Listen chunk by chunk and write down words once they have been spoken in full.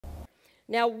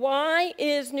Now, why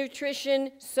is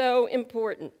nutrition so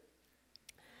important?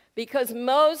 Because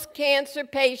most cancer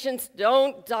patients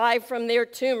don't die from their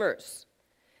tumors.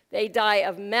 They die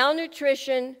of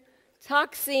malnutrition,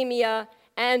 toxemia,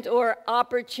 and/or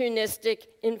opportunistic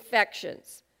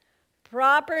infections.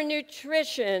 Proper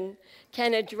nutrition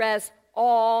can address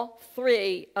all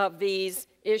three of these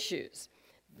issues.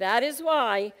 That is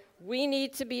why we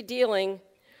need to be dealing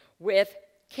with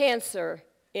cancer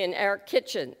in our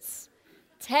kitchens.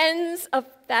 Tens of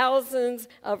thousands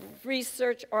of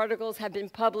research articles have been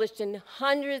published in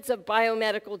hundreds of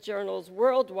biomedical journals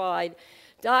worldwide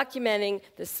documenting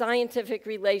the scientific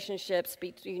relationships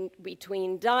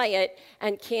between diet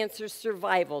and cancer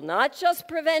survival. Not just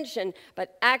prevention,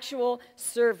 but actual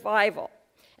survival.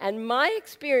 And my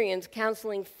experience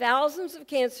counseling thousands of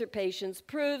cancer patients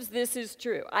proves this is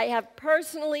true. I have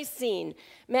personally seen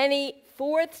many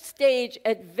fourth-stage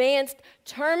advanced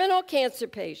terminal cancer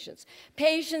patients,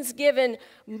 patients given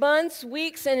months,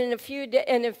 weeks, and in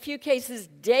a few cases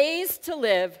days to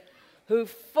live, who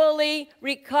fully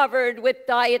recovered with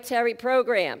dietary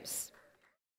programs.